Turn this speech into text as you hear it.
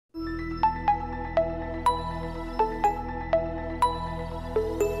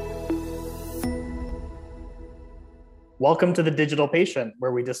Welcome to The Digital Patient,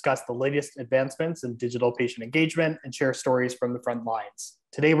 where we discuss the latest advancements in digital patient engagement and share stories from the front lines.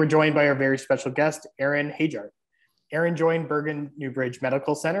 Today, we're joined by our very special guest, Aaron Hajart. Aaron joined Bergen Newbridge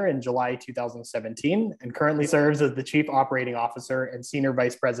Medical Center in July 2017 and currently serves as the Chief Operating Officer and Senior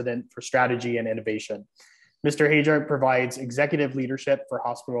Vice President for Strategy and Innovation. Mr. Hajart provides executive leadership for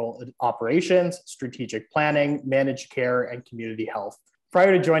hospital operations, strategic planning, managed care, and community health.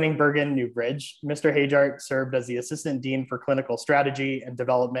 Prior to joining Bergen Newbridge, Mr. Hajart served as the Assistant Dean for Clinical Strategy and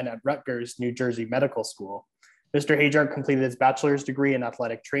Development at Rutgers, New Jersey Medical School. Mr. Hajart completed his bachelor's degree in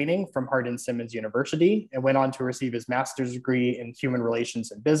athletic training from Hardin-Simmons University and went on to receive his master's degree in human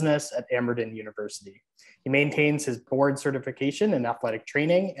relations and business at Aberdeen University. He maintains his board certification in athletic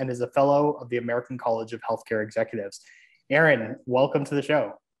training and is a fellow of the American College of Healthcare Executives. Aaron, welcome to the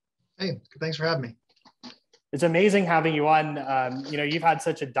show. Hey, thanks for having me. It's amazing having you on. You've had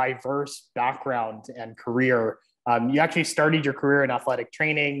such a diverse background and career. You actually started your career in athletic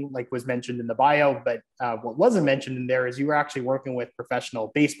training, like was mentioned in the bio, but what wasn't mentioned in there is you were actually working with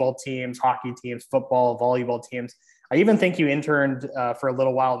professional baseball teams, hockey teams, football, volleyball teams. I even think you interned for a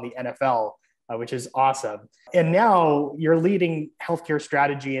little while in the NFL, which is awesome. And now you're leading healthcare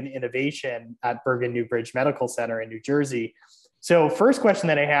strategy and innovation at Bergen Newbridge Medical Center in New Jersey. So first question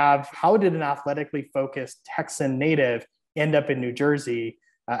that I have, how did an athletically focused Texan native end up in New Jersey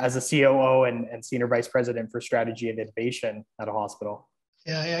as a COO and Senior Vice President for Strategy and Innovation at a hospital?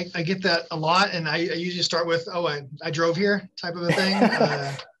 Yeah, I get that a lot. And I usually start with, I drove here type of a thing.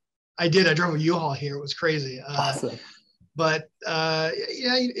 I drove a U-Haul here. It was crazy. Awesome.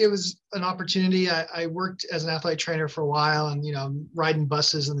 It was an opportunity. I worked as an athletic trainer for a while and, riding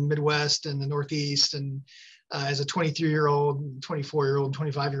buses in the Midwest and the Northeast. And as a 23-year-old, 24-year-old,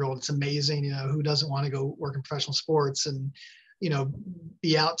 25-year-old, it's amazing, who doesn't want to go work in professional sports and,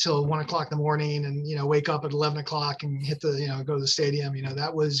 be out till 1 o'clock in the morning and, wake up at 11 o'clock and hit the, go to the stadium.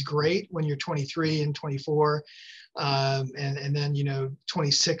 That was great when you're 23 and 24. And then,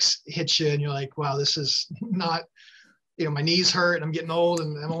 26 hits you and you're like, wow, this is not, my knees hurt and I'm getting old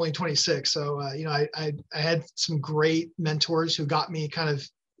and I'm only 26. So, I had some great mentors who got me kind of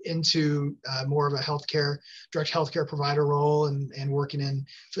into more of a direct healthcare provider role and working in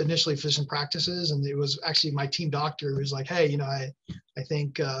initially physician practices. And it was actually my team doctor who was like, hey, I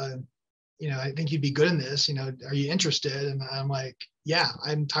think you'd be good in this, are you interested? And I'm like, yeah,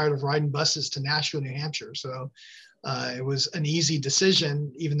 I'm tired of riding buses to Nashville, New Hampshire. So it was an easy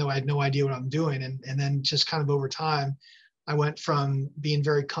decision, even though I had no idea what I'm doing. And then just kind of over time, I went from being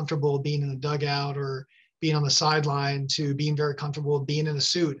very comfortable being in a dugout or being on the sideline to being very comfortable being in a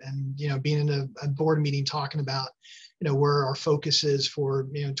suit and, being in a board meeting talking about, where our focus is for,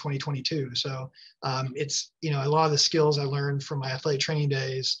 2022. So it's, a lot of the skills I learned from my athletic training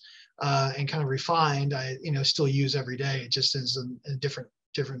days and kind of refined, I, still use every day, just as a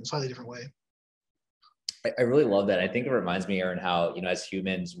slightly different way. I really love that. I think it reminds me, Aaron, how, as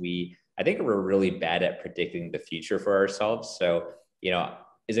humans, I think we're really bad at predicting the future for ourselves. So,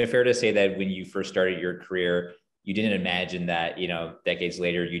 is it fair to say that when you first started your career, you didn't imagine that, decades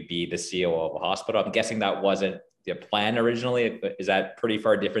later, you'd be the COO of a hospital? I'm guessing that wasn't the plan originally. Is that pretty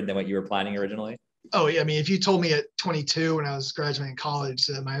far different than what you were planning originally? Oh, yeah. I mean, if you told me at 22 when I was graduating college,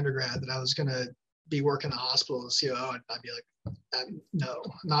 my undergrad, that I was going to be working in a hospital as a COO, I'd be like, no,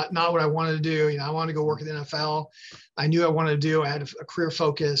 not what I wanted to do. I wanted to go work at the NFL. I knew I wanted to do. I had a career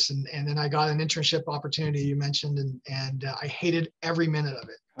focus, and then I got an internship opportunity you mentioned, and I hated every minute of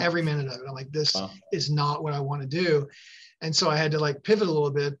it. Every minute of it. I'm like, this is not what I want to do. And so I had to pivot a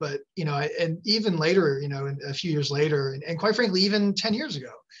little bit, but, and even later, a few years later, and quite frankly, even 10 years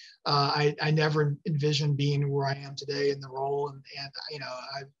ago, I never envisioned being where I am today in the role. And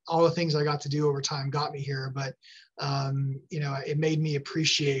all the things I got to do over time got me here, but, it made me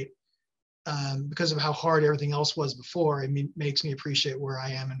appreciate, because of how hard everything else was before, it makes me appreciate where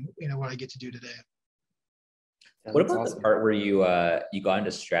I am and, what I get to do today. Yeah, what about the part where you got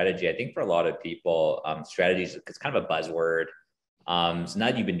into strategy? I think for a lot of people, strategy is it's kind of a buzzword. So now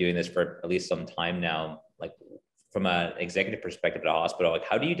you've been doing this for at least some time now. Like from an executive perspective at a hospital,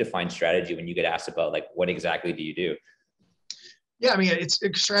 how do you define strategy when you get asked about what exactly do you do? Yeah, I mean,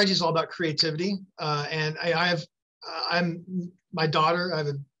 strategy is all about creativity. And I'm my daughter. I have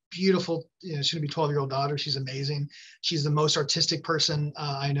a beautiful, she's gonna be 12-year-old daughter. She's amazing. She's the most artistic person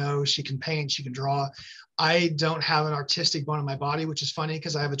I know. She can paint, she can draw. I don't have an artistic bone in my body, which is funny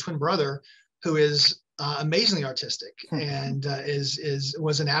because I have a twin brother who is amazingly artistic and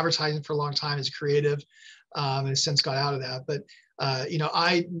was in advertising for a long time, is creative, and has since got out of that. But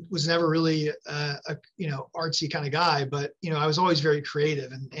I was never really artsy kind of guy, but I was always very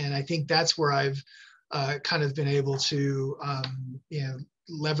creative, and I think that's where I've kind of been able to,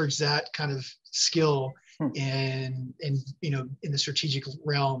 leverage that kind of skill in the strategic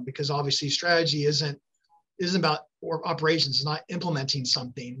realm, because obviously strategy isn't about operations. It's not implementing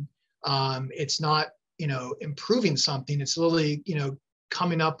something. It's not, improving something. It's literally,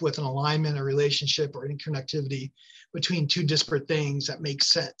 coming up with an alignment, a relationship, or interconnectivity between two disparate things that makes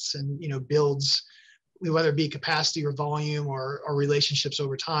sense and, builds, whether it be capacity or volume or relationships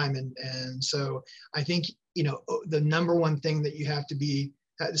over time. And so I think, the number one thing that you have to be,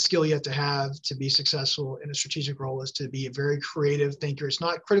 the skill you have to be successful in a strategic role is to be a very creative thinker. It's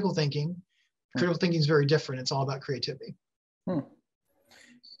not critical thinking. Critical thinking is very different. It's all about creativity.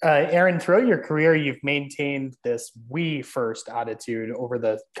 Aaron, throughout your career, you've maintained this we first attitude over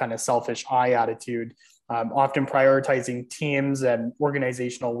the kind of selfish I attitude, often prioritizing teams and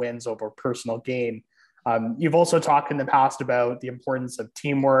organizational wins over personal gain. You've also talked in the past about the importance of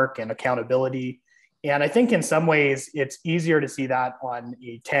teamwork and accountability. And I think in some ways, it's easier to see that on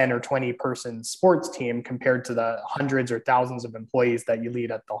a 10 or 20 person sports team compared to the hundreds or thousands of employees that you lead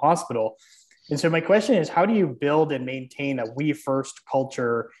at the hospital. And so my question is, how do you build and maintain a we first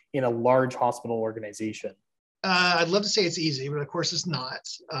culture in a large hospital organization? I'd love to say it's easy, but of course it's not.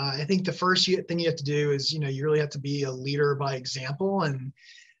 I think the first thing you have to do is, you really have to be a leader by example. And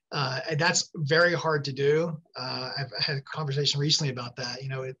that's very hard to do. I've had a conversation recently about that.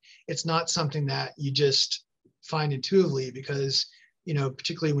 It's not something that you just find intuitively, because,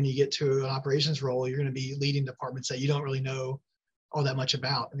 particularly when you get to an operations role, you're going to be leading departments that you don't really know all that much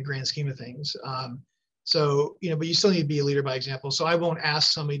about in the grand scheme of things. So, but you still need to be a leader by example. So I won't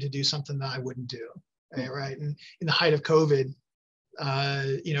ask somebody to do something that I wouldn't do. Right. And in the height of COVID,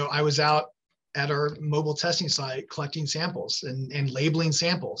 I was out at our mobile testing site collecting samples and labeling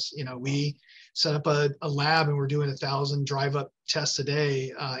samples. We set up a lab and we're doing 1,000 drive up tests a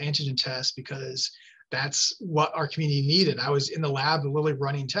day, antigen tests, because that's what our community needed. I was in the lab literally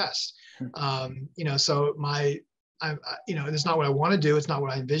running tests. So it's not what I want to do. It's not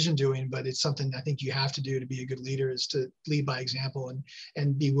what I envision doing, but it's something I think you have to do to be a good leader, is to lead by example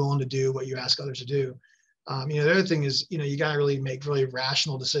and be willing to do what you ask others to do. The other thing is, you got to really make really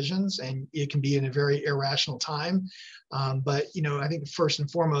rational decisions, and it can be in a very irrational time. But I think first and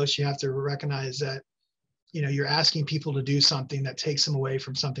foremost, you have to recognize that, you're asking people to do something that takes them away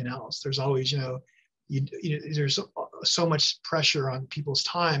from something else. There's always, there's so much pressure on people's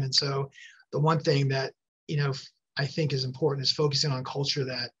time. And so the one thing that, I think is important is focusing on culture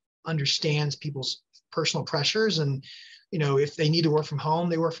that understands people's personal pressures. And, if they need to work from home,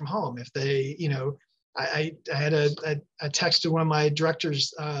 they work from home. If they, I had a text to one of my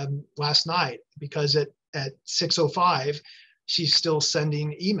directors last night, because at 6:05, she's still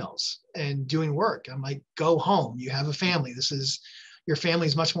sending emails and doing work. I'm like, go home. You have a family. Your family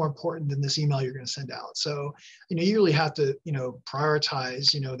is much more important than this email you're going to send out. So, you really have to,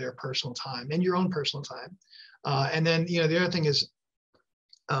 prioritize, their personal time and your own personal time. And then, the other thing is,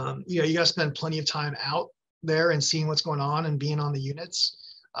 you got to spend plenty of time out there and seeing what's going on and being on the units.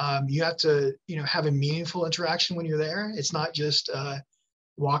 You have to, have a meaningful interaction when you're there. It's not just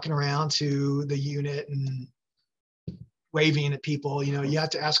walking around to the unit and waving at people. You have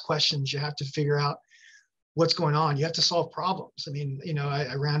to ask questions. You have to figure out what's going on. You have to solve problems. I mean,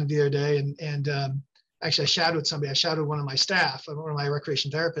 I ran it the other day and actually I shadowed somebody. I shadowed one of my staff, one of my recreation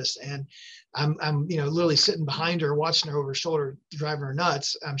therapists, and I'm literally sitting behind her, watching her over her shoulder, driving her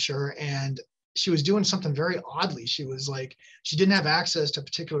nuts, I'm sure. And she was doing something very oddly. She was like, she didn't have access to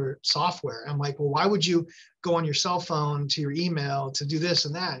particular software. I'm like, well, why would you go on your cell phone to your email to do this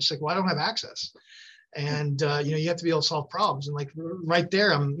and that? And she's like, well, I don't have access. And, you have to be able to solve problems. And like right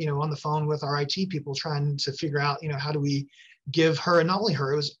there, I'm, on the phone with our IT people trying to figure out, how do we give her, and not only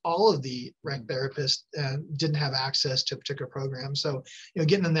her, it was all of the rec therapists didn't have access to a particular program. So,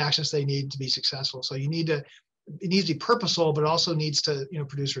 getting them the access they need to be successful. So it needs to be purposeful, but it also needs to,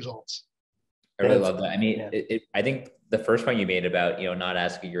 produce results. I really love that. I mean, I think the first point you made about, not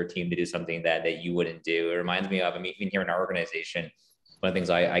asking your team to do something that you wouldn't do, it reminds me of, even here in our organization, one of the things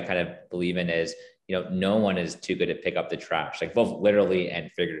I kind of believe in is, no one is too good to pick up the trash, like both literally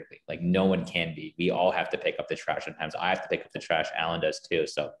and figuratively. Like no one can be. We all have to pick up the trash. Sometimes I have to pick up the trash. Alan does too.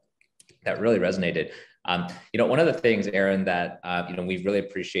 So that really resonated. One of the things, Aaron, that we've really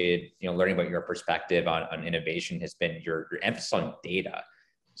appreciated, learning about your perspective on innovation has been your emphasis on data.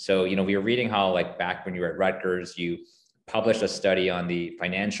 So, we were reading how, like, back when you were at Rutgers, you published a study on the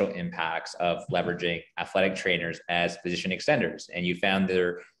financial impacts of leveraging athletic trainers as physician extenders. And you found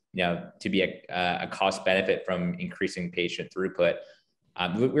there, to be a cost benefit from increasing patient throughput.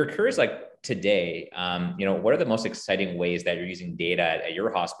 We're curious, like today, what are the most exciting ways that you're using data at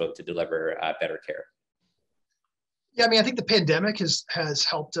your hospital to deliver better care? Yeah, I mean, I think the pandemic has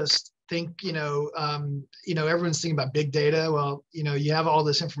helped us think. Everyone's thinking about big data. Well, you have all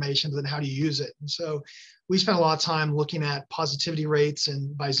this information, but then how do you use it? And so, we spent a lot of time looking at positivity rates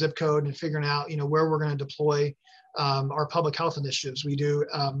and by zip code and figuring out, where we're going to deploy our public health initiatives. We do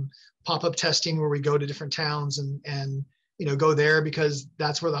pop-up testing where we go to different towns and go there because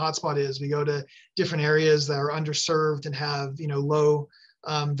that's where the hotspot is. We go to different areas that are underserved and have low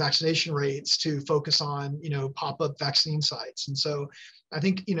vaccination rates to focus on pop-up vaccine sites. And so I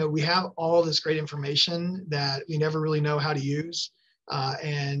think we have all this great information that we never really know how to use,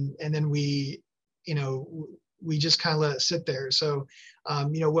 and then we just kind of let it sit there. So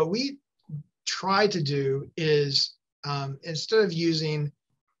what we try to do is instead of using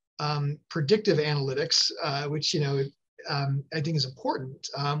predictive analytics, which I think is important.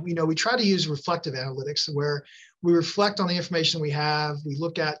 We try to use reflective analytics where we reflect on the information we have, we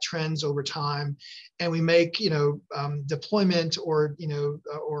look at trends over time, and we make deployment or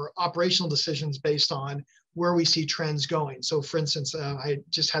operational decisions based on where we see trends going. So, for instance, I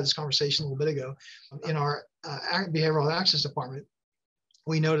just had this conversation a little bit ago in our behavioral access department.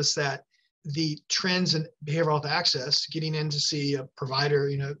 We noticed that the trends in behavioral health access, getting in to see a provider,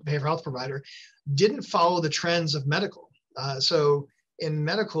 behavioral health provider, didn't follow the trends of medical. So in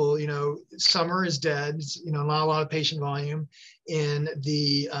medical, summer is dead. It's, not a lot of patient volume. In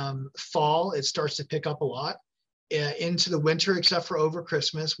the fall, it starts to pick up a lot. Into the winter, except for over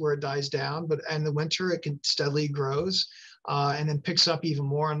Christmas where it dies down, but in the winter it can steadily grows and then picks up even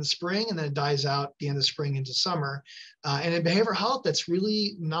more in the spring, and then it dies out at the end of spring into summer. And in behavioral health, that's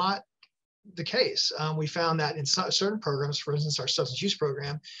really not the case. We found that in certain programs, for instance, our substance use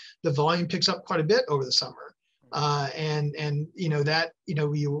program, the volume picks up quite a bit over the summer. We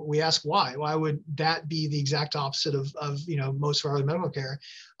ask why would that be the exact opposite of most of our medical care?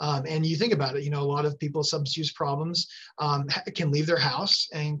 And you think about it, a lot of people with substance use problems can leave their house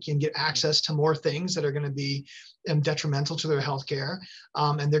and can get access to more things that are going to be detrimental to their health care.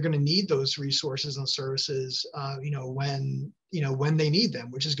 And they're going to need those resources and services, when they need them,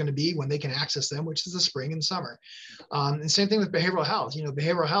 which is going to be when they can access them, which is the spring and summer. And same thing with behavioral health.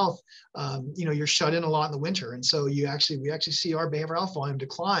 Behavioral health, you're shut in a lot in the winter. And so we actually see our behavioral health volume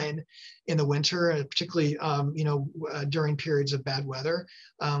decline in the winter, and particularly, during periods of bad weather.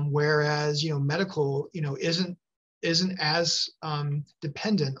 Whereas, medical, isn't as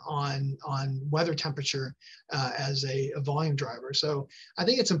dependent on weather temperature as a volume driver. So I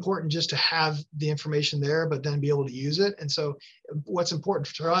think it's important just to have the information there, but then be able to use it. And so what's important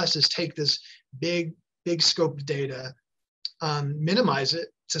for us is take this big scope of data, minimize it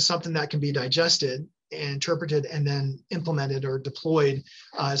to something that can be digested and interpreted and then implemented or deployed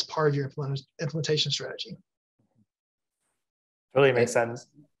as part of your implementation strategy. Really makes sense.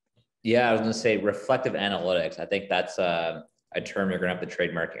 Yeah, I was going to say reflective analytics. I think that's a term you're going to have to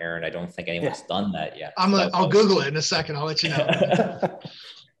trademark, Aaron. I don't think anyone's done that yet. I'll Google it in a second. I'll let you know.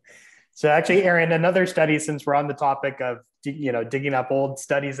 So actually, Aaron, another study, since we're on the topic of digging up old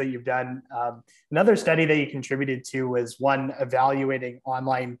studies that you've done, another study that you contributed to was one evaluating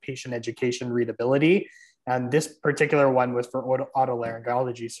online patient education readability. And this particular one was for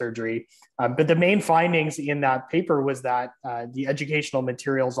otolaryngology surgery. But the main findings in that paper was that the educational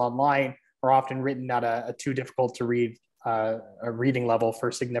materials online are often written at a too difficult to read a reading level for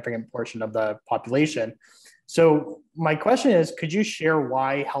a significant portion of the population. So my question is, could you share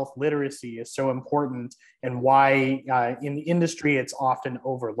why health literacy is so important and why in the industry it's often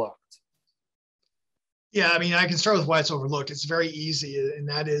overlooked? Yeah, I mean, I can start with why it's overlooked. It's very easy, and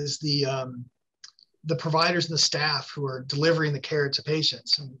that is the providers and the staff who are delivering the care to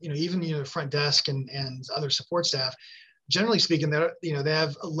patients. And, even front desk and other support staff, generally speaking, they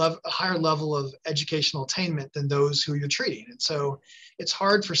have a higher level of educational attainment than those who you're treating. And so it's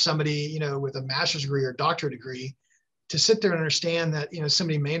hard for somebody, with a master's degree or doctorate degree to sit there and understand that,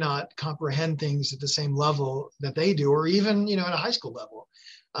 somebody may not comprehend things at the same level that they do, or even, at a high school level.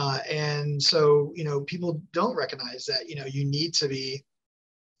 And so, people don't recognize that, you need to be,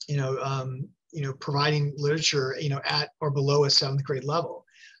 providing literature, at or below a 7th grade level.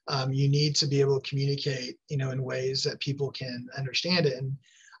 You need to be able to communicate, in ways that people can understand it. And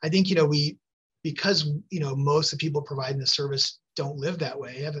I think, because most of the people providing the service don't live that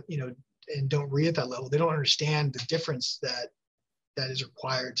way, and don't read at that level, they don't understand the difference that is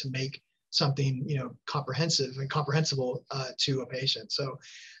required to make something, comprehensive and comprehensible to a patient. So,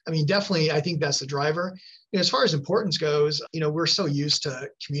 I mean, definitely, I think that's the driver. As far as importance goes, we're so used to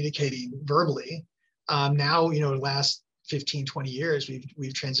communicating verbally. Now, the last 15, 20 years,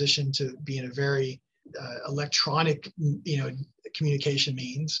 we've transitioned to being a very electronic, communication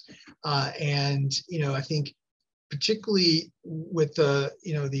means. And, I think particularly with the,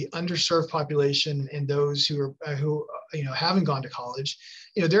 the underserved population and those who haven't gone to college,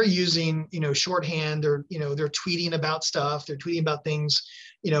 they're using, shorthand, they're tweeting about stuff, they're tweeting about things,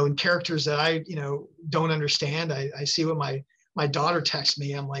 in characters that I, don't understand. I see what my daughter texts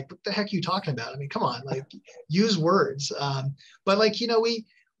me. I'm like, what the heck are you talking about? I mean, come on, like use words. But like,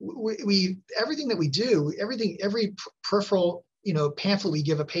 we everything that we do, every peripheral, pamphlet we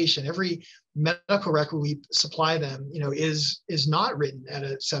give a patient, every medical record we supply them, is not written at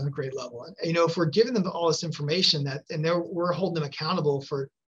a 7th grade level. And, if we're giving them all this information and we're holding them accountable for,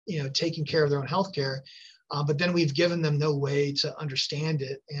 taking care of their own healthcare, but then we've given them no way to understand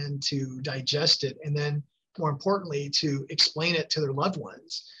it and to digest it, and then more importantly, to explain it to their loved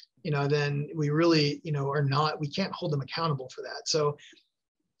ones, then we really, we can't hold them accountable for that. So,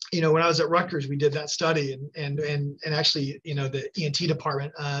 when I was at Rutgers, we did that study, and actually, the ENT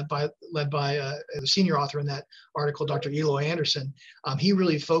department, led by the senior author in that article, Dr. Eloy Anderson, he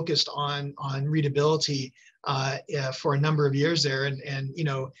really focused on readability for a number of years there, and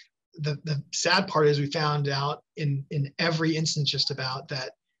the sad part is we found out in every instance just about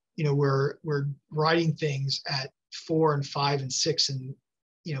that, we're writing things at 4 and 5 and 6 and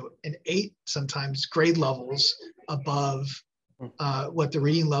and 8 sometimes grade levels above what the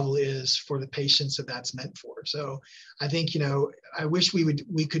reading level is for the patients that's meant for. So I think, I wish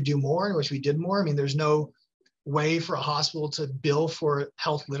we could do more, and I wish we did more. I mean, there's no way for a hospital to bill for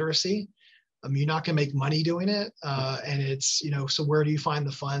health literacy. You're not going to make money doing it. And it's, so where do you find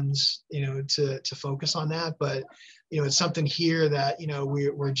the funds, to focus on that? But, it's something here that,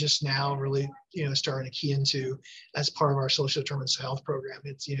 we're just now really, starting to key into as part of our social determinants of health program.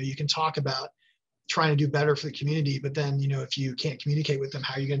 It's, you can talk about trying to do better for the community, but then, if you can't communicate with them,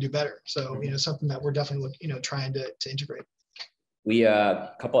 how are you going to do better? So, something that we're definitely, trying to integrate. We,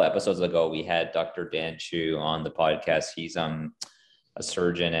 a couple of episodes ago, we had Dr. Dan Chu on the podcast. He's a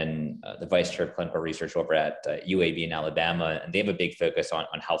surgeon and the vice chair of clinical research over at UAB in Alabama. And they have a big focus on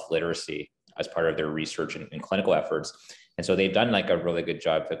health literacy as part of their research and clinical efforts. And so they've done like a really good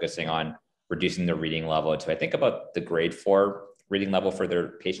job focusing on reducing the reading level to, I think, about the grade 4 reading level for their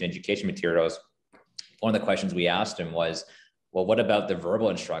patient education materials. One of the questions we asked him was, well, what about the verbal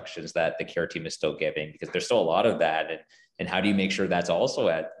instructions that the care team is still giving? Because there's still a lot of that. And how do you make sure that's also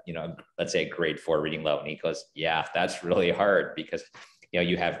at, let's say grade 4 reading level? And he goes, yeah, that's really hard because,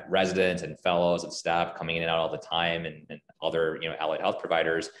 you have residents and fellows and staff coming in and out all the time, and other, allied health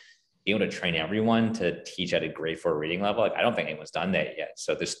providers being able to train everyone to teach at a grade 4 reading level. Like, I don't think anyone's done that yet.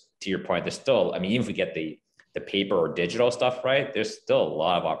 So this, to your point, there's still, even if we get the paper or digital stuff right, there's still a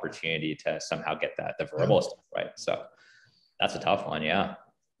lot of opportunity to somehow get the verbal stuff right. So that's a tough one. Yeah.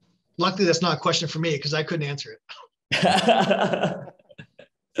 Luckily, that's not a question for me because I couldn't answer it.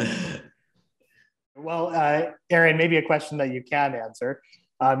 Well, Aaron, maybe a question that you can answer.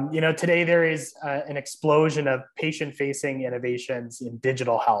 Today there is an explosion of patient-facing innovations in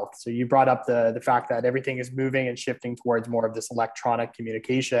digital health. So you brought up the fact that everything is moving and shifting towards more of this electronic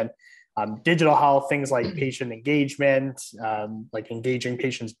communication. Digital health, things like patient engagement, like engaging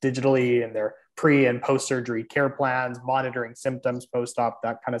patients digitally in their pre and post-surgery care plans, monitoring symptoms post-op,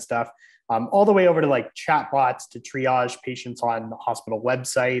 that kind of stuff, all the way over to like chatbots to triage patients on hospital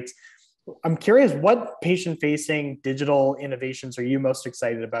websites. I'm curious, what patient-facing digital innovations are you most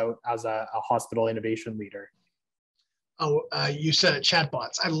excited about as a hospital innovation leader? Oh, you said it,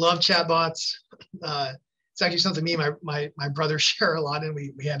 chatbots. I love chatbots. It's actually something me and my brother share a lot, and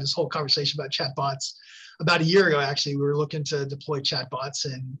we had this whole conversation about chatbots about a year ago. Actually, we were looking to deploy chatbots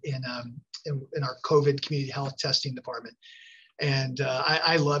in our COVID community health testing department, and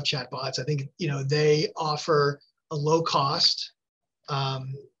I love chatbots. I think they offer a low cost,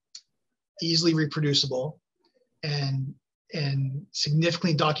 easily reproducible, and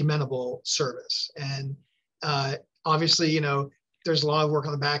significantly documentable service. And obviously, there's a lot of work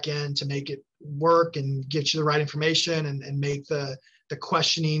on the back end to make it work and get you the right information and make the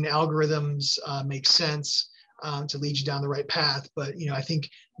questioning algorithms make sense to lead you down the right path. But I think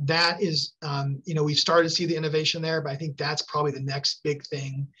that is we've started to see the innovation there, but I think that's probably the next big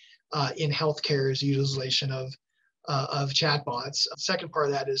thing in healthcare is utilization of chatbots. The second part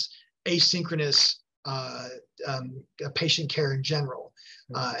of that is asynchronous patient care in general,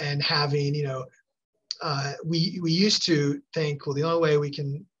 and having we used to think, well, the only way we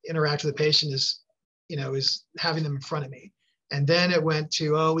can interact with the patient is having them in front of me, and then it went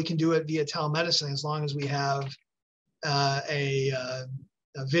to, oh, we can do it via telemedicine as long as we have a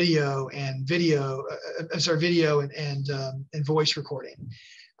video and voice recording.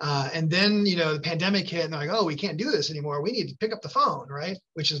 And then, the pandemic hit and they're like, oh, we can't do this anymore. We need to pick up the phone, right?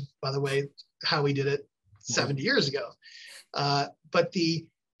 Which is, by the way, how we did it 70 years ago. But the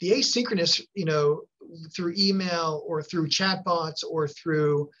asynchronous, through email or through chatbots or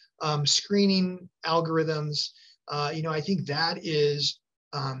through screening algorithms, I think that is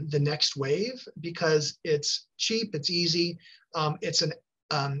the next wave, because it's cheap, it's easy, though it's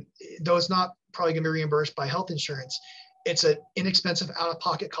not probably going to be reimbursed by health insurance. It's an inexpensive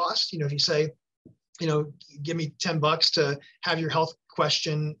out-of-pocket cost. If you say, give me $10 to have your health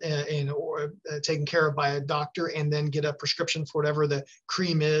question taken care of by a doctor, and then get a prescription for whatever the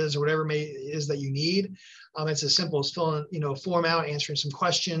cream is or whatever is that you need. It's as simple as filling, a form out, answering some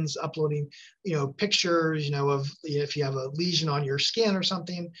questions, uploading, pictures, of if you have a lesion on your skin or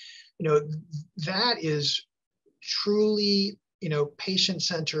something. That is truly,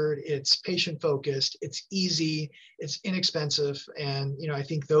 patient-centered, it's patient-focused, it's easy, it's inexpensive. And, I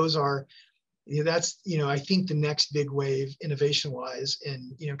think those are, that's, I think the next big wave innovation-wise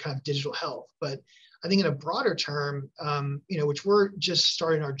in, kind of digital health. But I think in a broader term, which we're just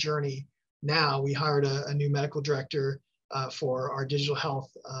starting our journey now, we hired a new medical director for our digital health.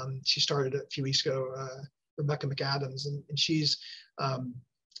 She started a few weeks ago, Rebecca McAdams, and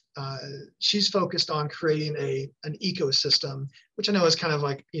she's focused on creating an ecosystem, which I know is kind of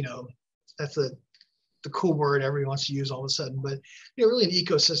like, that's the cool word everybody wants to use all of a sudden, but really an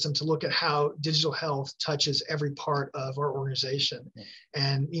ecosystem to look at how digital health touches every part of our organization.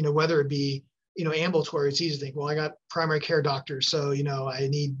 And, whether it be, ambulatory, it's easy to think, well, I got primary care doctors, so, I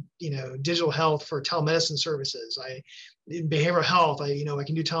need, digital health for telemedicine services. In behavioral health, I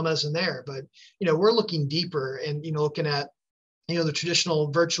can do telemedicine there, but, we're looking deeper and, looking at, the traditional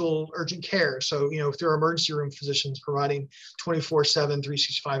virtual urgent care. So, through our emergency room physicians providing 24/7,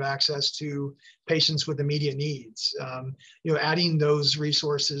 365 access to patients with immediate needs, adding those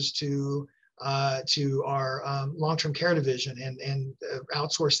resources to our long-term care division and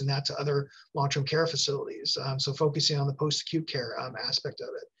outsourcing that to other long-term care facilities. So focusing on the post-acute care aspect of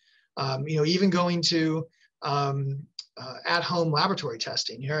it. Even going to at-home laboratory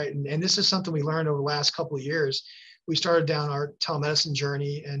testing, right? And this is something we learned over the last couple of years. We started down our telemedicine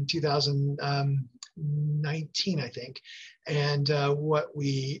journey in 2019, I think. And what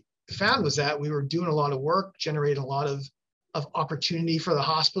we found was that we were doing a lot of work, generating a lot of opportunity for the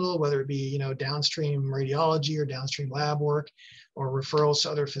hospital, whether it be, downstream radiology or downstream lab work or referrals to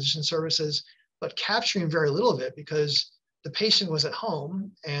other physician services, but capturing very little of it because the patient was at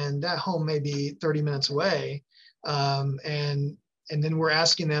home, and that home may be 30 minutes away. And then we're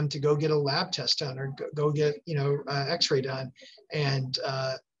asking them to go get a lab test done or go get, x-ray done. And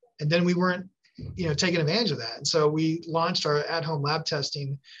then we weren't, taking advantage of that. And so we launched our at-home lab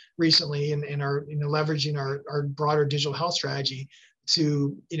testing recently and are, leveraging our broader digital health strategy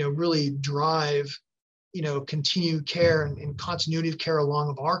to, really drive, continued care and continuity of care along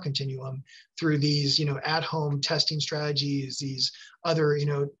of our continuum through these, at-home testing strategies, these other,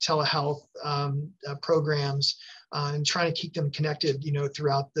 telehealth programs, and trying to keep them connected,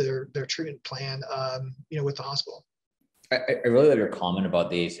 throughout their treatment plan, with the hospital. I really love your comment about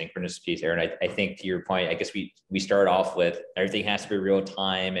the asynchronous piece, Aaron. I think to your point, I guess we start off with everything has to be real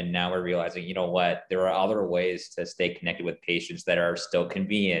time. And now we're realizing, there are other ways to stay connected with patients that are still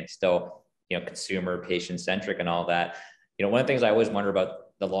convenient, still, consumer patient centric and all that. One of the things I always wonder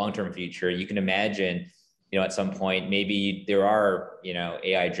about the long-term future, you can imagine, at some point, maybe there are,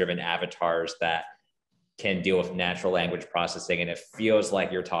 AI driven avatars that can deal with natural language processing. And it feels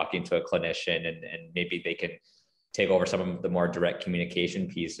like you're talking to a clinician and maybe they can take over some of the more direct communication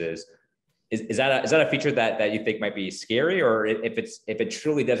pieces. Is that a feature that you think might be scary, or if it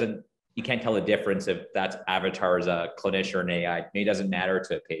truly doesn't, you can't tell the difference if that avatar is a clinician or an AI, maybe it doesn't matter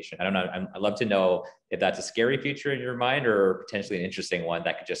to a patient? I don't know. I'd love to know if that's a scary feature in your mind or potentially an interesting one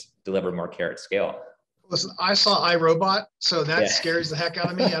that could just deliver more care at scale. Listen, I saw iRobot, so that scares the heck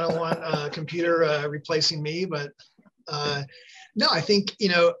out of me. I don't want a computer replacing me, but no, I think,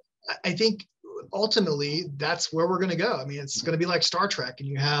 I think ultimately that's where we're going to go. I mean, it's going to be like Star Trek, and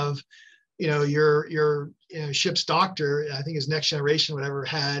you have, your ship's doctor, I think his Next Generation, whatever,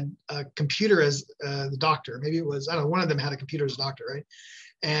 had a computer as the doctor. Maybe it was, I don't know, one of them had a computer as a doctor, right?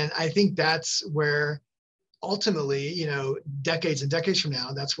 And I think that's where ultimately, decades and decades from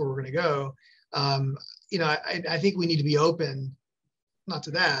now, that's where we're going to go. I think we need to be open, not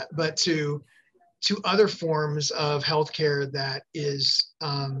to that, but to other forms of healthcare that is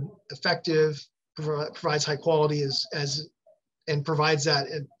effective, provides high quality and provides that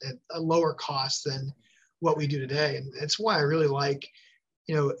at a lower cost than what we do today. And that's why I really like,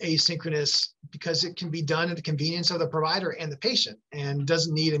 asynchronous, because it can be done at the convenience of the provider and the patient and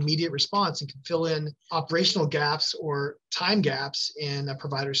doesn't need immediate response and can fill in operational gaps or time gaps in a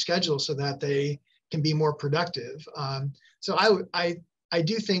provider's schedule so that they can be more productive. So I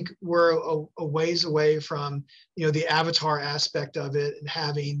do think we're a ways away from, the avatar aspect of it and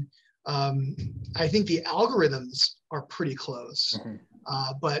having, I think the algorithms are pretty close. Mm-hmm.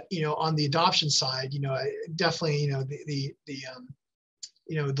 But, on the adoption side, definitely,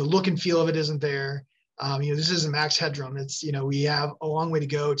 the look and feel of it isn't there. This isn't Max Headroom. It's, we have a long way to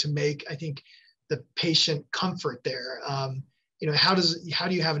go to make, I think, the patient comfort there. How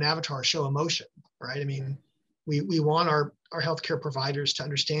do you have an avatar show emotion, right? I mean, we want our healthcare providers to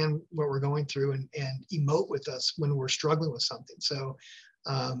understand what we're going through and emote with us when we're struggling with something. So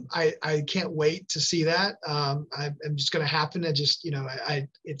I can't wait to see that. I'm just going to happen. I just,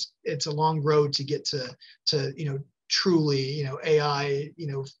 it's a long road to get to truly, AI,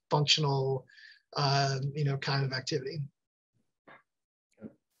 functional, kind of activity.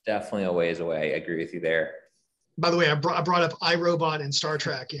 Definitely a ways away. I agree with you there. By the way, I brought up iRobot and Star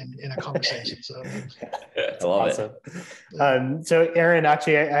Trek in a conversation. So I love awesome. It. So Aaron,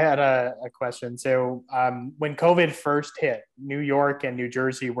 actually, I had a question. So when COVID first hit, New York and New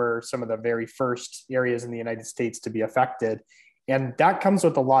Jersey were some of the very first areas in the United States to be affected. And that comes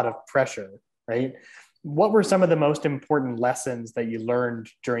with a lot of pressure, right? What were some of the most important lessons that you learned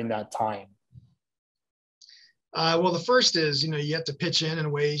during that time? Well, the first is, you have to pitch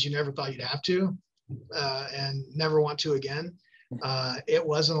in ways you never thought you'd have to. And never want to again. It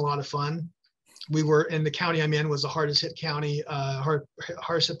wasn't a lot of fun. We were in the county I'm in was the hardest hit county,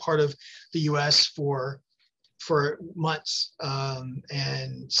 hardest hit part of the U.S. for months,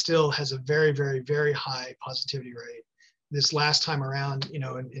 and still has a very, very, very high positivity rate. This last time around,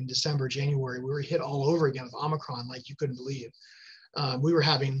 in December, January, we were hit all over again with Omicron, like you couldn't believe. We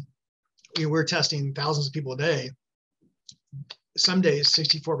were testing thousands of people a day. Some days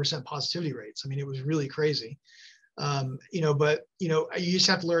 64% positivity rates. I mean, it was really crazy. But you just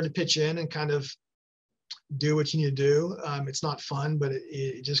have to learn to pitch in and kind of do what you need to do. It's not fun, but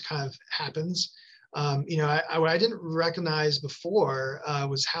it just kind of happens. What I didn't recognize before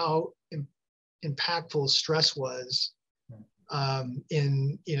was how impactful stress was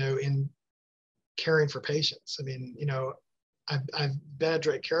in caring for patients. I mean, I've been a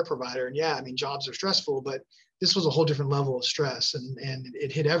direct care provider, and yeah, I mean, jobs are stressful, but this was a whole different level of stress, and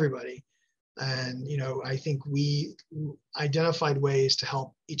it hit everybody. And, I think we identified ways to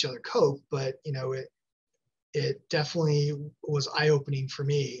help each other cope, but, it definitely was eye-opening for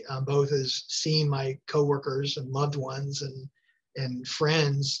me, both as seeing my coworkers and loved ones and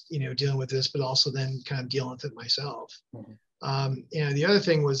friends, dealing with this, but also then kind of dealing with it myself. Mm-hmm. The other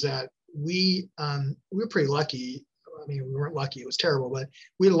thing was that we were pretty lucky. I mean, we weren't lucky, it was terrible, but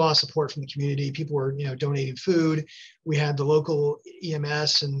we had a lot of support from the community. People were, donating food. We had the local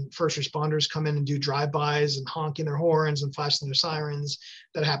EMS and first responders come in and do drive-bys and honking their horns and flashing their sirens.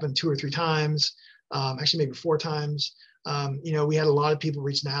 That happened 2 or 3 times, actually maybe 4 times. We had a lot of people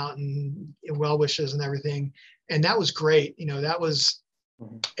reaching out and well wishes and everything. And that was great. That was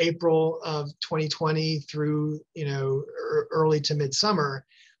April of 2020 through, early to midsummer.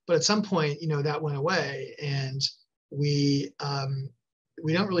 But at some point, that went away, and we don't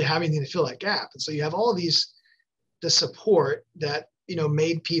really have anything to fill that gap. And so you have all of the support that,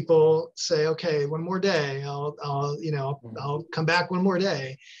 made people say, okay, one more day, I'll come back one more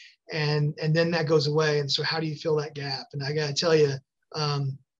day. And then that goes away. And so how do you fill that gap? And I got to tell you,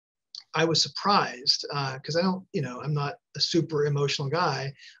 I was surprised because I'm not a super emotional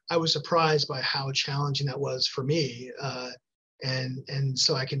guy. I was surprised by how challenging that was for me. And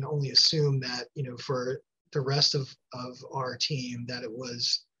so I can only assume that, for the rest of our team, that it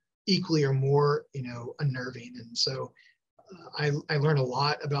was equally or more, unnerving. And so I learned a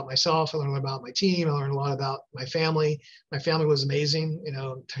lot about myself. I learned about my team. I learned a lot about my family. My family was amazing.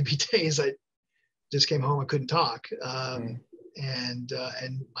 There'd be days I just came home, I couldn't talk. And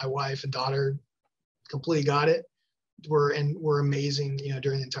my wife and daughter completely got it. Were amazing,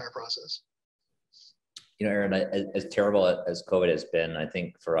 during the entire process. Aaron, as terrible as COVID has been, I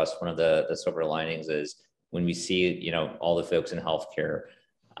think for us, one of the silver linings is when we see, all the folks in healthcare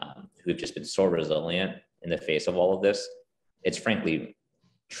who've just been so resilient in the face of all of this. It's frankly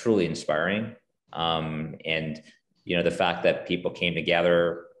truly inspiring. And, the fact that people came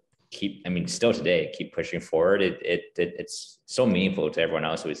together, still today, keep pushing forward. It's so meaningful to everyone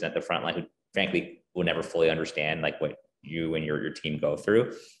else who's at the front line, who frankly will never fully understand like what you and your team go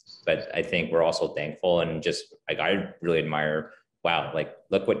through. But I think we're also thankful, and just like, I really admire, wow, like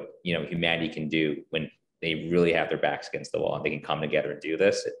look what, humanity can do when they really have their backs against the wall and they can come together and do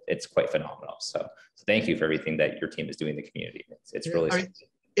this. It's quite phenomenal. So thank you for everything that your team is doing in the community. It's really,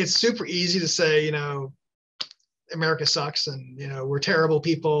 it's super easy to say, America sucks and, we're terrible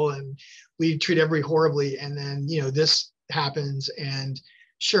people and we treat everybody horribly. And then, this happens, and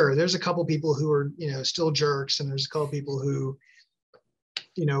sure, there's a couple people who are, still jerks, and there's a couple people who,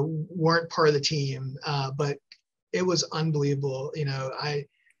 weren't part of the team. But it was unbelievable.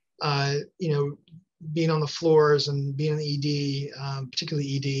 Being on the floors and being in the ED,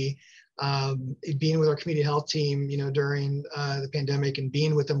 particularly ED, being with our community health team, during the pandemic, and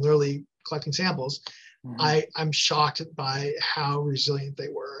being with them, literally collecting samples. Mm-hmm. I'm shocked by how resilient they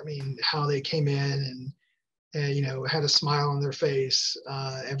were. I mean, how they came in and had a smile on their face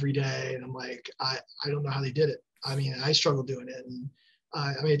every day. And I'm like, I don't know how they did it. I mean, I struggle doing it. And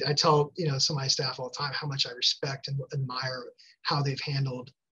I tell, some of my staff all the time how much I respect and admire how they've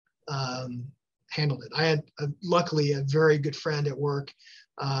handled it. I had luckily a very good friend at work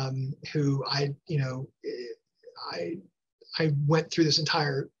who I went through this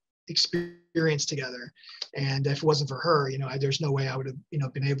entire experience together, and if it wasn't for her, there's no way I would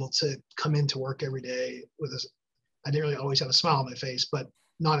have been able to come into work every day with a. I didn't really always have a smile on my face, but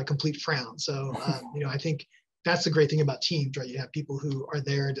not a complete frown. So I think that's the great thing about teams, right? You have people who are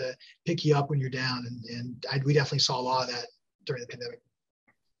there to pick you up when you're down, and we definitely saw a lot of that during the pandemic.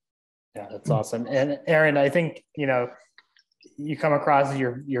 Yeah, that's awesome. And Aaron, I think, you come across,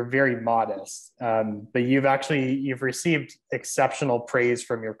 you're very modest, but you've received exceptional praise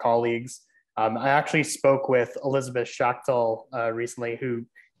from your colleagues. I actually spoke with Elizabeth Schachtel recently, who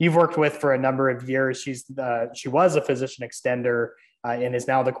you've worked with for a number of years. She was a physician extender and is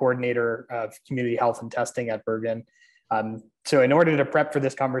now the coordinator of community health and testing at Bergen. So in order to prep for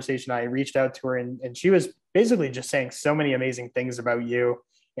this conversation, I reached out to her, and she was basically just saying so many amazing things about you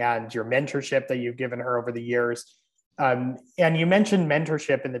and your mentorship that you've given her over the years. And you mentioned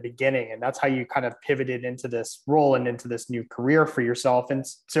mentorship in the beginning, and that's how you kind of pivoted into this role and into this new career for yourself. And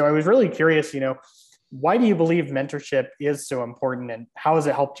so I was really curious, why do you believe mentorship is so important, and how has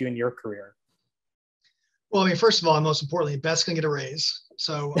it helped you in your career? Well, I mean, first of all, and most importantly, Beth's going to get a raise.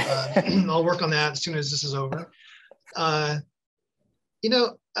 So I'll work on that as soon as this is over. It's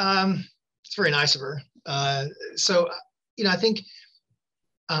very nice of her. I think,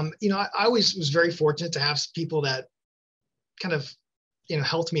 I always was very fortunate to have people that kind of,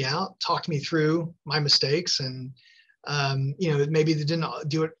 helped me out, talked me through my mistakes, and, maybe they didn't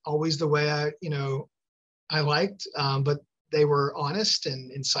do it always the way I liked, but they were honest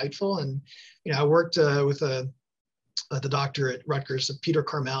and insightful. And, I worked with the doctor at Rutgers, Peter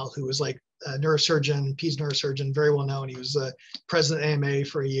Carmel, who was like a neurosurgeon, peds neurosurgeon, very well known. He was the president of AMA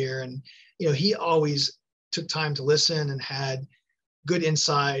for a year. And, he always took time to listen and had good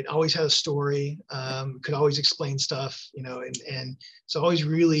insight, always had a story, could always explain stuff, and so I always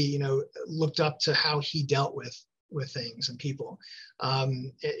really, looked up to how he dealt with things and people.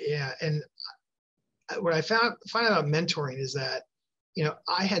 And what I find out about mentoring is that,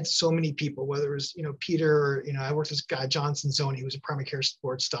 I had so many people, whether it was, Peter, or, I worked with this guy, Johnson Zoni, who was a primary care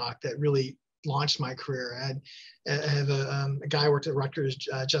sports doc that really launched my career. I have a guy who worked at Rutgers,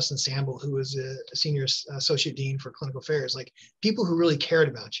 Justin Samble, who was a senior associate dean for clinical affairs, like people who really cared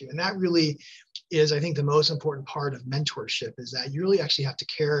about you. And that really is, I think, the most important part of mentorship, is that you really actually have to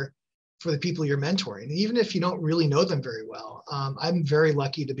care for the people you're mentoring, even if you don't really know them very well. I'm very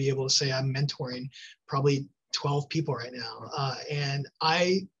lucky to be able to say I'm mentoring probably 12 people right now. And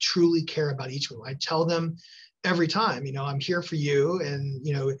I truly care about each of them. I tell them every time, I'm here for you. And,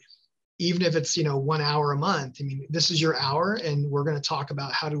 even if it's, 1 hour a month, I mean, this is your hour, and we're going to talk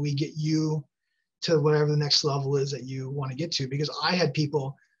about how do we get you to whatever the next level is that you want to get to. Because I had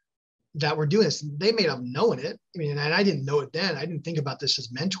people that were doing this, they may have known it. I mean, and I didn't know it then. I didn't think about this as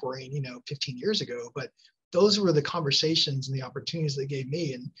mentoring, 15 years ago, but those were the conversations and the opportunities they gave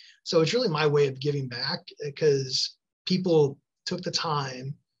me. And so it's really my way of giving back, because people took the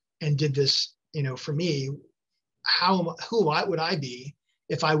time and did this, for me. Who would I be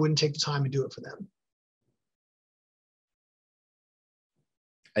if I wouldn't take the time to do it for them?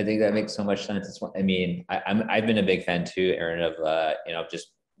 I think that makes so much sense. I've been a big fan too, Aaron, of just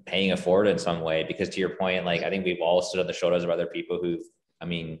paying it forward in some way, because to your point, like, I think we've all stood on the shoulders of other people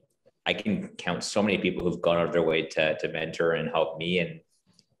I can count so many people who've gone out of their way to mentor and help me. And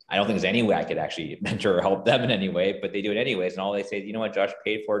I don't think there's any way I could actually mentor or help them in any way, but they do it anyways. And all they say is, you know what, Josh,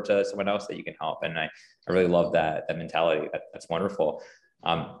 paid for it to someone else that you can help. And I really love that mentality. That's wonderful.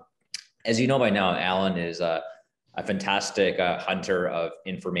 As you know by now, Alan is a fantastic hunter of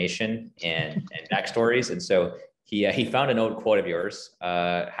information and backstories. And so he found an old quote of yours,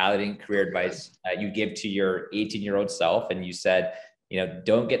 highlighting career advice you give to your 18-year-old self. And you said,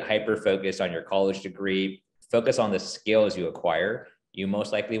 don't get hyper-focused on your college degree, focus on the skills you acquire you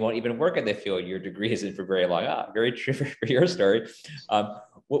most likely won't even work in the field. Your degree isn't for very long. Very true for your story.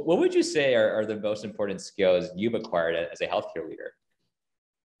 What would you say are the most important skills you've acquired as a healthcare leader?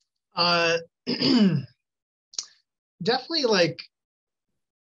 Definitely like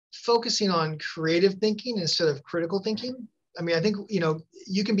focusing on creative thinking instead of critical thinking. I mean, I think,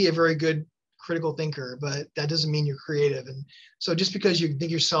 you can be a very good critical thinker, but that doesn't mean you're creative. And so just because you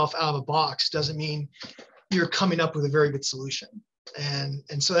think yourself out of a box doesn't mean you're coming up with a very good solution.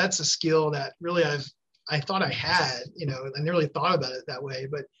 And so that's a skill that really I thought I had, I never really thought about it that way,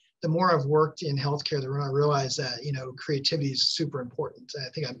 but the more I've worked in healthcare, the more I realized that, creativity is super important. I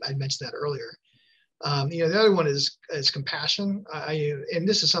think I mentioned that earlier. The other one is compassion. And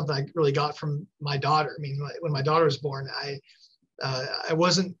this is something I really got from my daughter. I mean, when my daughter was born, I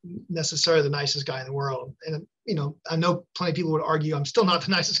wasn't necessarily the nicest guy in the world. And, I know plenty of people would argue I'm still not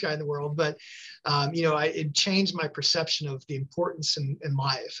the nicest guy in the world, but, it changed my perception of the importance in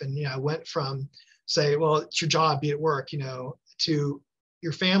life. And, I went from say, well, it's your job, be at work, to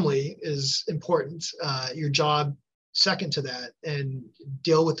your family is important. Your job second to that, and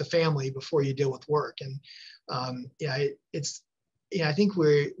deal with the family before you deal with work. And I think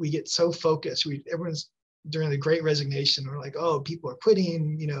we get so focused. Everyone's during the Great Resignation. We're like, oh, people are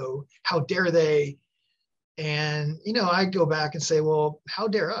quitting. How dare they? And I go back and say, well, how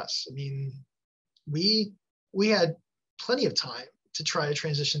dare us? I mean, we had plenty of time to try to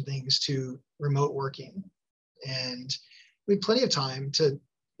transition things to remote working, and we had plenty of time to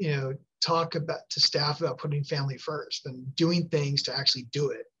talk to staff about putting family first and doing things to actually do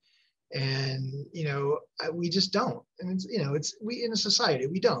it. And we just don't. And we in a society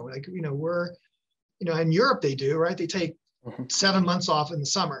we don't, like, we're in Europe they do, right? They take 7 months off in the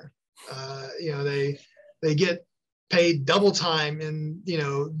summer. They get paid double time in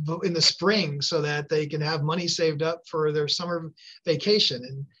the spring so that they can have money saved up for their summer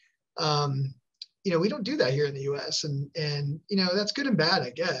vacation. And we don't do that here in the US, and that's good and bad,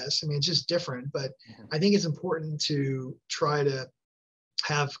 I guess. I mean, it's just different, but I think it's important to try to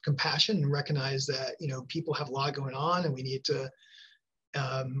have compassion and recognize that, people have a lot going on, and we need to,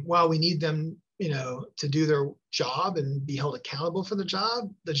 while we need them, to do their job and be held accountable for the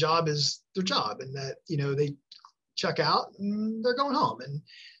job is their job, and that, they check out and they're going home, and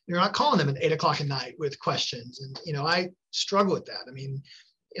you're not calling them at 8 o'clock at night with questions. And, I struggle with that. I mean,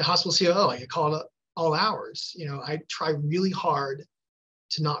 hospital COO, I get called up all hours. I try really hard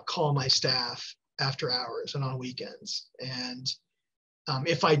to not call my staff after hours and on weekends. And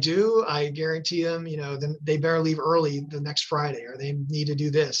if I do, I guarantee them, then they better leave early the next Friday, or they need to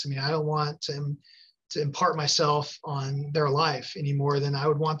do this. I mean, I don't want to impart myself on their life any more than I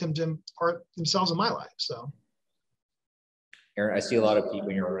would want them to impart themselves on my life. So. Aaron, I see a lot of people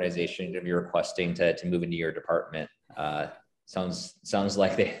in your organization to be requesting to move into your department. Sounds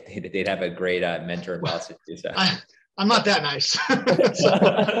like they'd have a great mentor and boss to do so. I'm not that nice.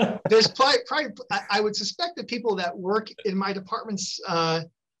 So there's probably I would suspect that people that work in my departments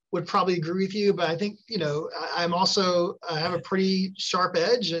would probably agree with you, but I think I'm also I have a pretty sharp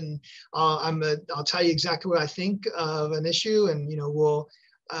edge, and I'll tell you exactly what I think of an issue, and we'll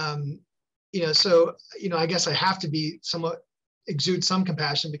so I guess I have to be somewhat exude some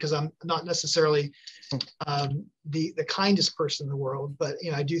compassion, because I'm not necessarily the kindest person in the world, but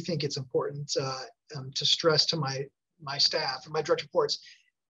I do think it's important to stress to my staff and my direct reports,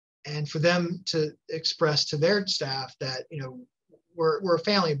 and for them to express to their staff that we're a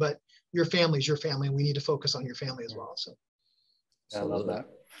family, but your family is your family, and we need to focus on your family as well. So I love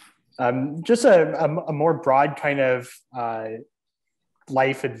that. Just a more broad kind of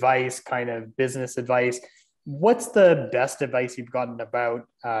life advice, kind of business advice. What's the best advice you've gotten about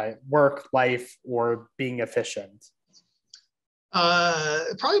work, life, or being efficient?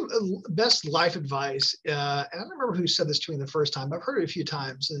 Probably best life advice, and I don't remember who said this to me the first time, but I've heard it a few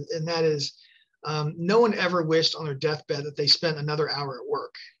times, and that is, no one ever wished on their deathbed that they spent another hour at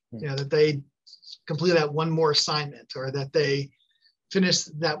work, that they completed that one more assignment, or that they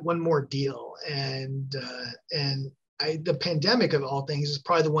finished that one more deal. And the pandemic of all things is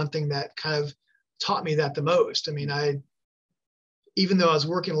probably the one thing that kind of taught me that the most. I mean, even though I was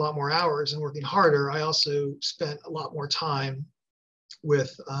working a lot more hours and working harder, I also spent a lot more time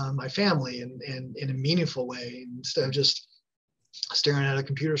with my family, and in a meaningful way, instead of just staring at a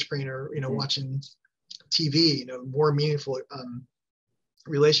computer screen or watching TV. More meaningful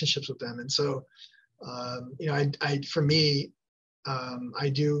relationships with them. And so for me, I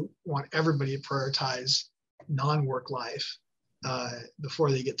do want everybody to prioritize non-work life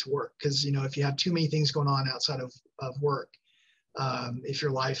before they get to work, because if you have too many things going on outside of work, if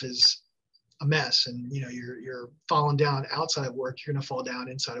your life is a mess, and you're falling down outside of work, you're going to fall down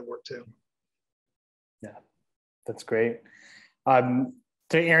inside of work too. Yeah, that's great. To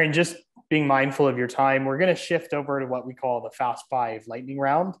Aaron, just being mindful of your time, we're going to shift over to what we call the Fast Five lightning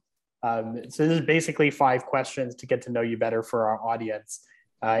round. So this is basically 5 questions to get to know you better for our audience.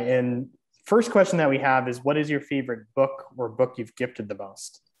 And first question that we have is, what is your favorite book or book you've gifted the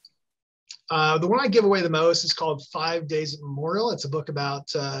most? The one I give away the most is called 5 Days at Memorial. It's a book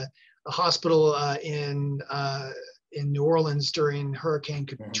about a hospital in New Orleans during Hurricane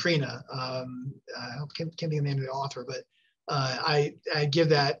Katrina. I can't think of the name of the author, but I give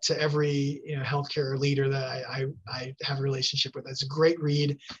that to every healthcare leader that I have a relationship with. It's a great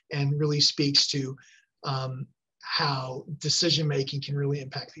read and really speaks to how decision making can really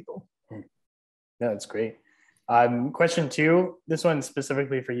impact people. Yeah, that's great. Question 2, this one's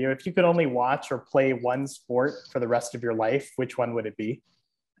specifically for you. If you could only watch or play one sport for the rest of your life, which one would it be?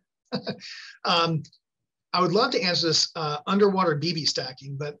 I would love to answer this underwater BB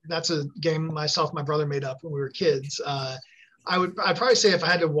stacking, but that's a game myself and my brother made up when we were kids. I'd probably say if I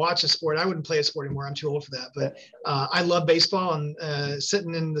had to watch a sport, I wouldn't play a sport anymore. I'm too old for that. But I love baseball, and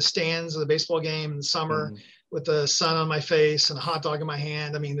sitting in the stands of the baseball game in the summer with the sun on my face and a hot dog in my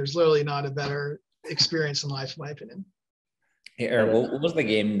hand. I mean, there's literally not a better experience in life, in my opinion. Hey, Aaron, what was the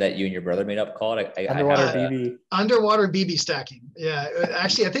game that you and your brother made up called? Underwater BB. Underwater BB stacking. Yeah,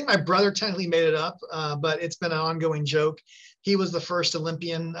 actually, I think my brother technically made it up, but it's been an ongoing joke. He was the first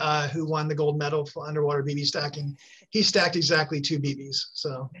Olympian who won the gold medal for underwater BB stacking. He stacked exactly 2 BBs.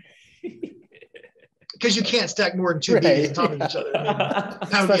 So, because you can't stack more than 2 BBs on top of each other. I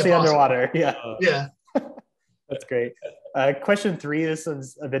mean, especially underwater. Yeah. Yeah. That's great. Question 3, this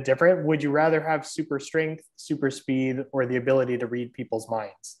one's a bit different. Would you rather have super strength, super speed, or the ability to read people's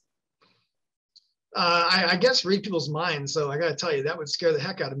minds? I guess read people's minds. So I got to tell you, that would scare the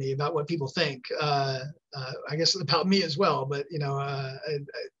heck out of me about what people think. I guess about me as well. But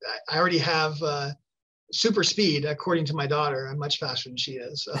I already have super speed, according to my daughter. I'm much faster than she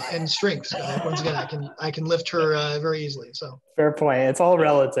is, and strength. Once again, I can lift her very easily. So fair point. It's all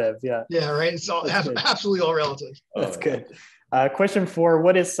relative. Yeah. Yeah. Right. It's all absolutely all relative. That's good. Question 4: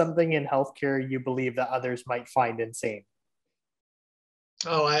 what is something in healthcare you believe that others might find insane?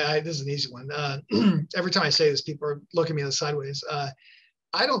 Oh, this is an easy one. Every time I say this, people are looking at me sideways.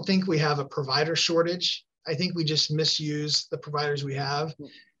 I don't think we have a provider shortage. I think we just misuse the providers we have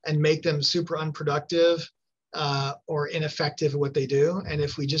and make them super unproductive or ineffective at what they do. And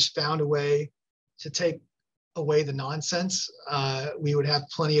if we just found a way to take away the nonsense, we would have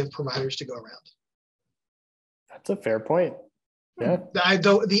plenty of providers to go around. That's a fair point. Yeah.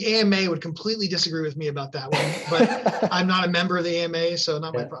 The AMA would completely disagree with me about that one, but I'm not a member of the AMA, so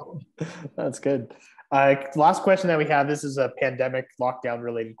not my problem. That's good. Last question that we have, this is a pandemic lockdown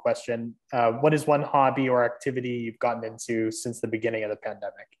related question. What is one hobby or activity you've gotten into since the beginning of the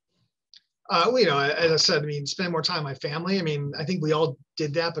pandemic? As I said, spend more time with my family. I think we all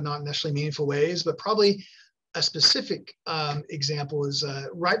did that, but not in necessarily meaningful ways. But probably a specific example is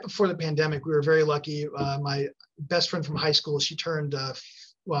right before the pandemic, we were very lucky. My best friend from high school, she turned, I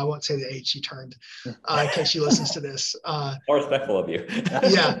won't say the age she turned in case she listens to this. More respectful of you.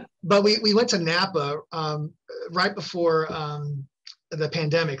 Yeah, but we went to Napa right before the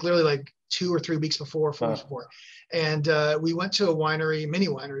pandemic, literally like 2 or 3 weeks before, 4 weeks before. And we went to a winery, many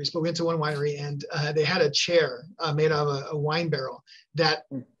wineries, but we went to one winery, and they had a chair made out of a wine barrel that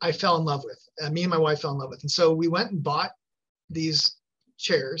I fell in love with. Me and my wife fell in love with. And so we went and bought these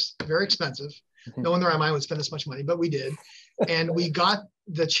chairs, very expensive. No one in their right mind would spend this much money, but we did. And we got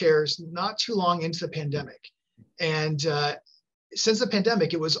the chairs not too long into the pandemic. And since the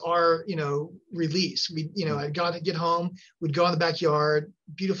pandemic, it was our, release. I'd got to get home. We'd go in the backyard,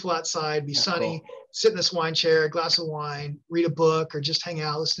 beautiful outside, be sunny, sit in this wine chair, a glass of wine, read a book, or just hang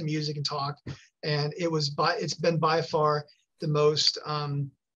out, listen to music and talk. And it's been by far the most,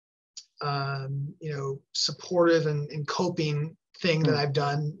 supportive and coping thing that I've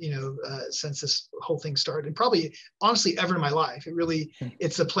done, since this whole thing started, and probably honestly ever in my life.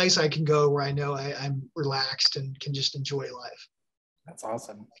 It's a place I can go where I know I'm relaxed and can just enjoy life. That's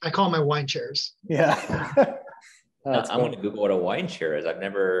awesome. I call them my wine chairs. Yeah. I'm going to Google what a wine chair is. I've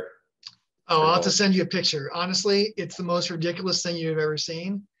never. Oh, I'll have to send you a picture. Honestly, it's the most ridiculous thing you've ever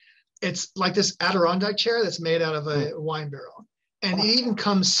seen. It's like this Adirondack chair that's made out of a wine barrel. And it even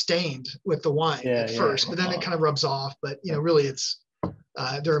comes stained with the wine at first, but then it kind of rubs off. But, really,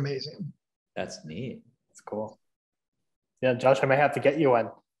 they're amazing. That's neat. That's cool. Yeah, Josh, I might have to get you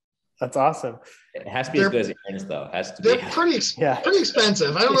one. That's awesome. It has to be as good as Aaron's, though. It has to They're be. pretty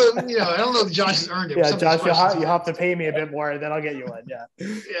expensive. I don't know, I don't know if Josh has earned it. Yeah, Josh, you have to pay me a bit more, then I'll get you one. Yeah.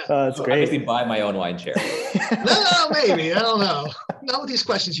 That's so great. I basically buy my own wine chair. No, maybe. I don't know. Not with these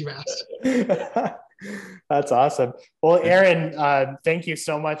questions you've asked. That's awesome. Well, Aaron, thank you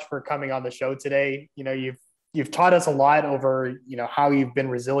so much for coming on the show today. You've taught us a lot over, how you've been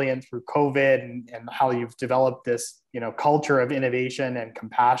resilient through COVID and how you've developed this, culture of innovation and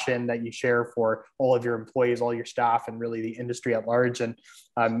compassion that you share for all of your employees, all your staff, and really the industry at large. And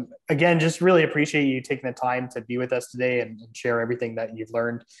again, just really appreciate you taking the time to be with us today and share everything that you've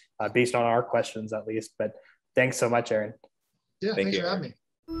learned based on our questions, at least. But thanks so much, Aaron. Yeah, thanks for having me.